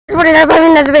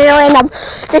another video, and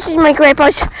this is my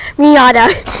grandpa's Miata.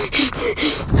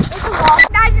 It's a long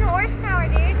 1,000 horsepower,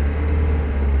 dude.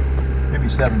 Maybe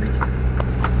 70.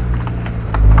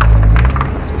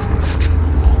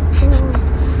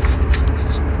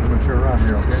 I'm gonna turn around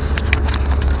here, okay?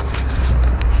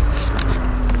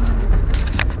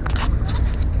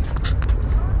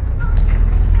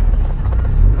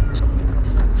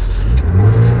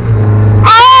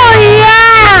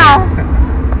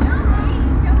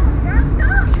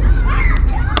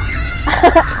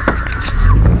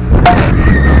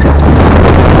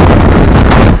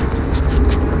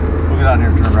 We'll get out here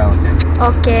and turn around, okay?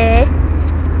 Okay.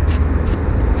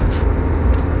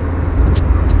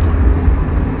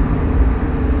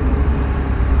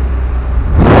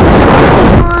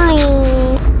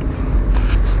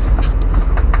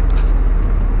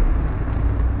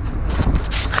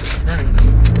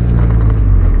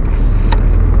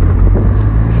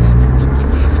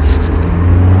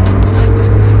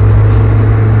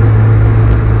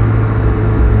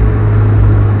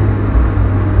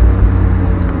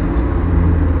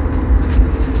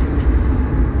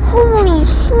 Holy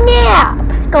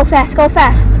snap! Go fast, go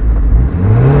fast.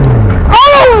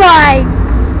 Oh my!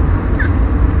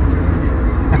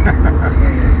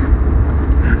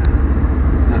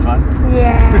 Is that fun?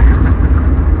 Yeah.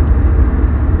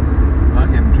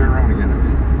 Okay, turn around again,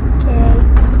 okay? Okay.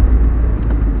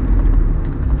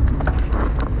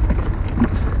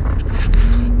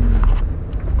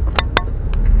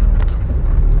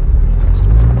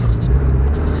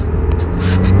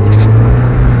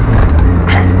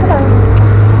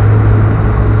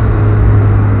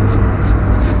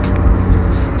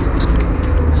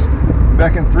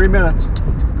 Back in 3 minutes.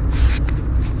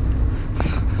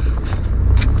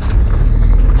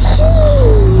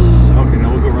 Okay,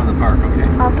 now we'll go around the park, okay?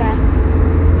 Okay.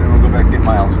 Then we'll go back and get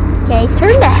Miles. Okay,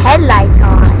 turn the headlights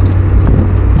on.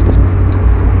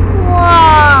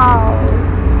 Wow.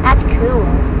 That's cool.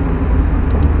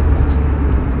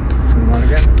 Turn around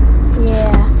again?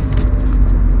 Yeah.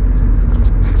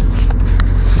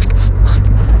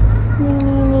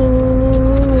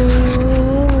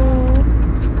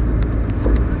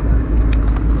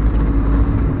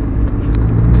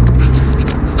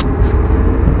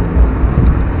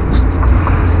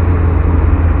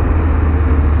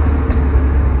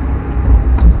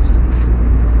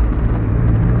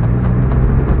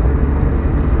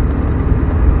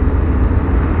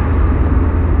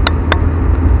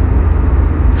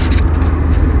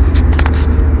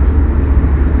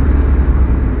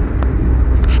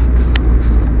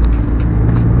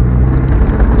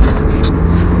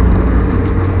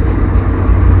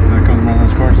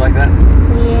 Like that?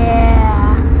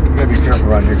 Yeah. You gotta be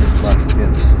careful around here because there's lots of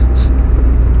kids.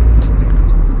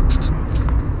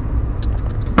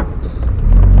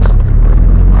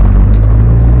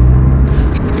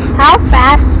 How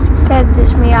fast could this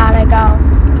Miata go?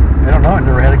 I don't know, I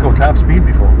never had it go top speed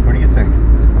before. What do you think?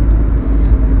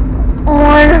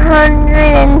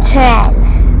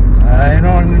 110. I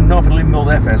don't know if it'll even go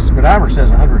that fast. The speedometer says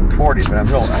 140, but I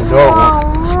know it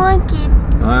won't. Look at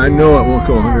I know it won't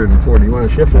go 140. You want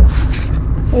to shift it?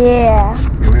 yeah.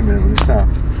 Okay, wait a minute, we'll stop.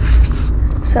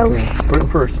 So Put it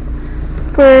first.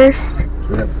 first,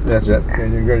 Yep, that's it. Okay,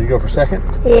 you ready to go for second?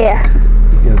 yeah.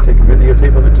 You gonna take a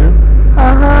videotape of it too?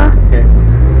 Uh-huh. Okay.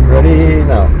 Ready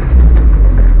now.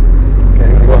 Okay,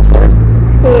 you wanna go first?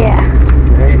 Yeah.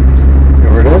 Okay. See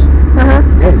where it is? Uh-huh.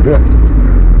 Yeah, you do it.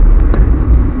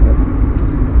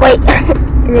 Wait.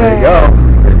 There you go.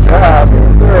 Good job.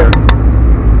 You're third.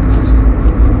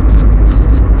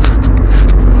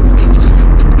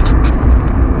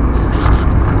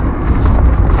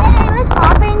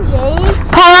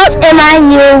 Am I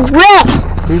new Rick?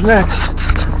 Who's next?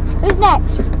 Who's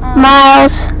next?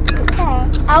 Miles. Okay.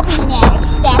 I'll be next.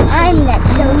 I'm next.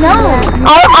 So no.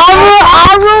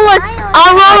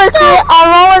 I'll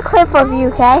roll a clip of you,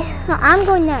 okay? No, I'm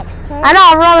going next. Okay? I know,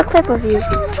 I'll roll a clip of you.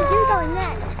 You're going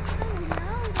next.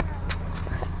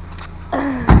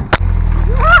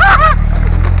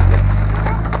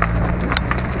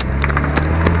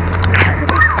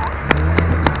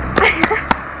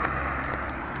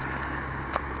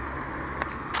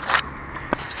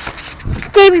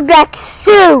 They'll be back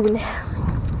soon.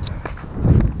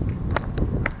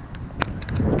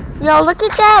 Yo, look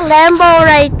at that Lambo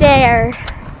right there.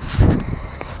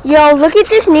 Yo, look at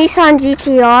this Nissan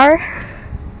GTR.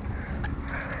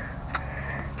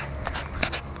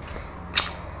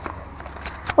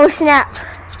 Oh snap.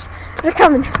 They're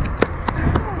coming.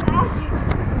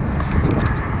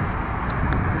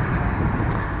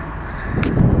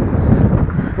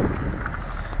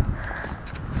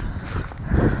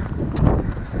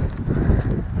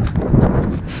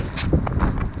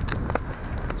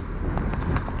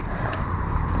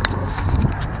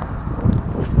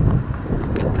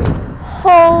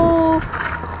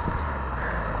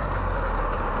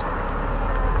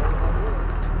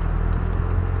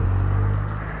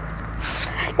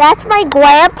 That's my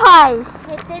grandpa's.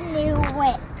 Hit the new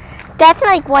whip. That's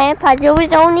my grandpa's. It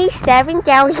was only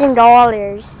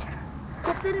 $7,000.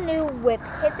 Hit the new whip.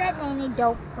 Hit that nanny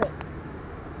dope whip.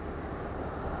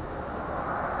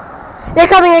 They're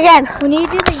coming again. We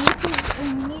need to do the YouTube. We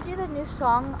need to do the new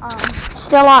song.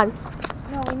 Still on.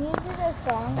 No, we need to do the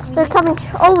song. They're coming.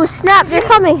 Oh snap! They're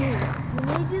coming. We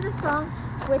need to do the song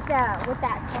with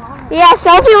that song. Yeah,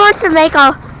 Sophie wants to make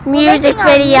a music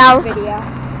video.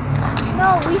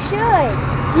 No, we should.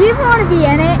 Do you even want to be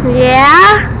in it?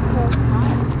 Yeah.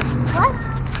 What?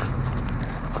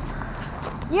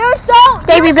 You're so.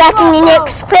 They be back in the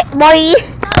next clip, boy.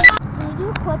 Can you do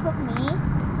a clip of me?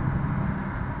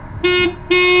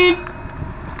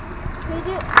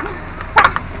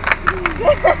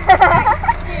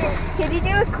 Can you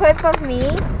do a clip of me?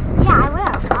 Yeah, I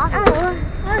will.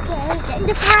 Okay.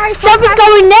 Sophie's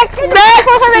going next.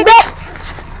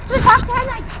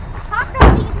 Talk to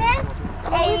these men.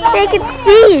 They can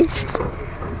see.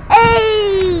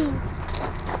 Hey!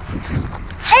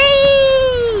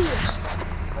 Hey!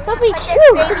 Sophie,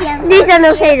 too. Sneeze on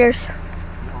those haters.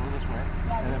 Over this way,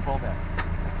 and then pull back.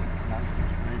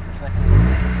 Ready for a second?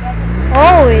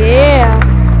 Oh yeah.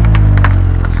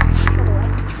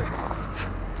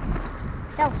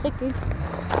 That was sick, dude.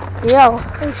 Yo.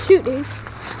 Oh shoot, dude.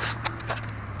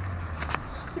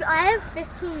 Dude, I have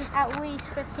at least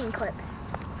 15 clips.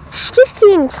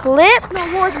 15 clips? No,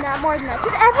 more than that.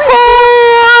 Dude,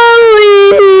 Holy!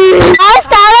 I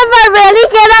thought of a really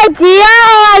good idea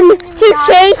to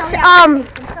chase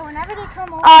so whenever they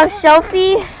come over,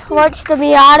 Sophie watched the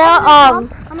Miata I'm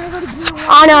gonna go to gear 1.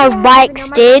 on our bikes,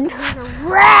 dude.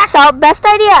 So best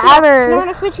idea You ever. want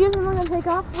to switch gears and we're gonna take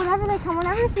off? Whenever they come,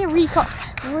 whenever you see a red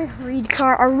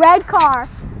car.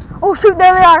 Oh shoot,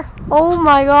 there they are. Oh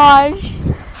my gosh.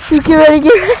 You get ready,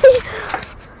 get ready.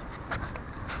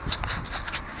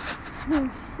 Oh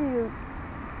shoot.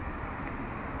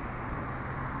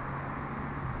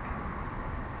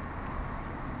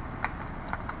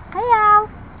 Hey Al.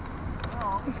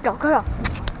 Let's go, go.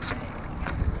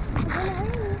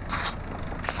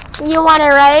 You want to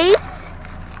race?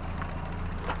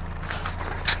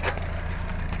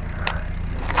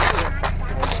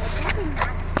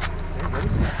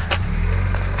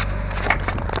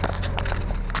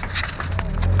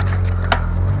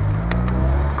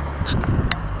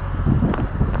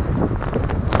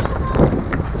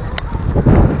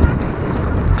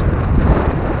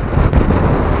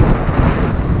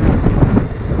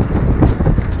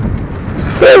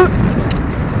 Shoot!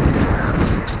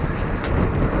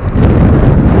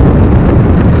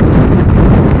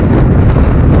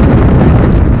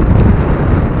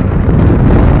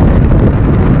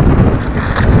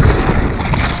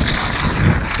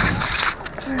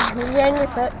 You're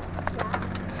with it.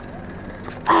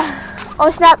 Oh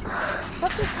snap!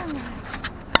 What's this one?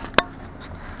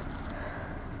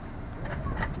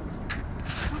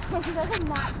 He doesn't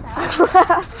match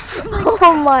that.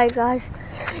 Oh my gosh.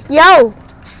 Yo!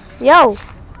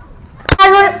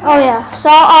 Oh yeah.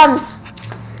 So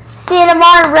see you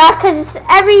tomorrow, bro, cause it's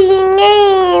every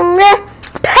game.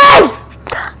 Peace!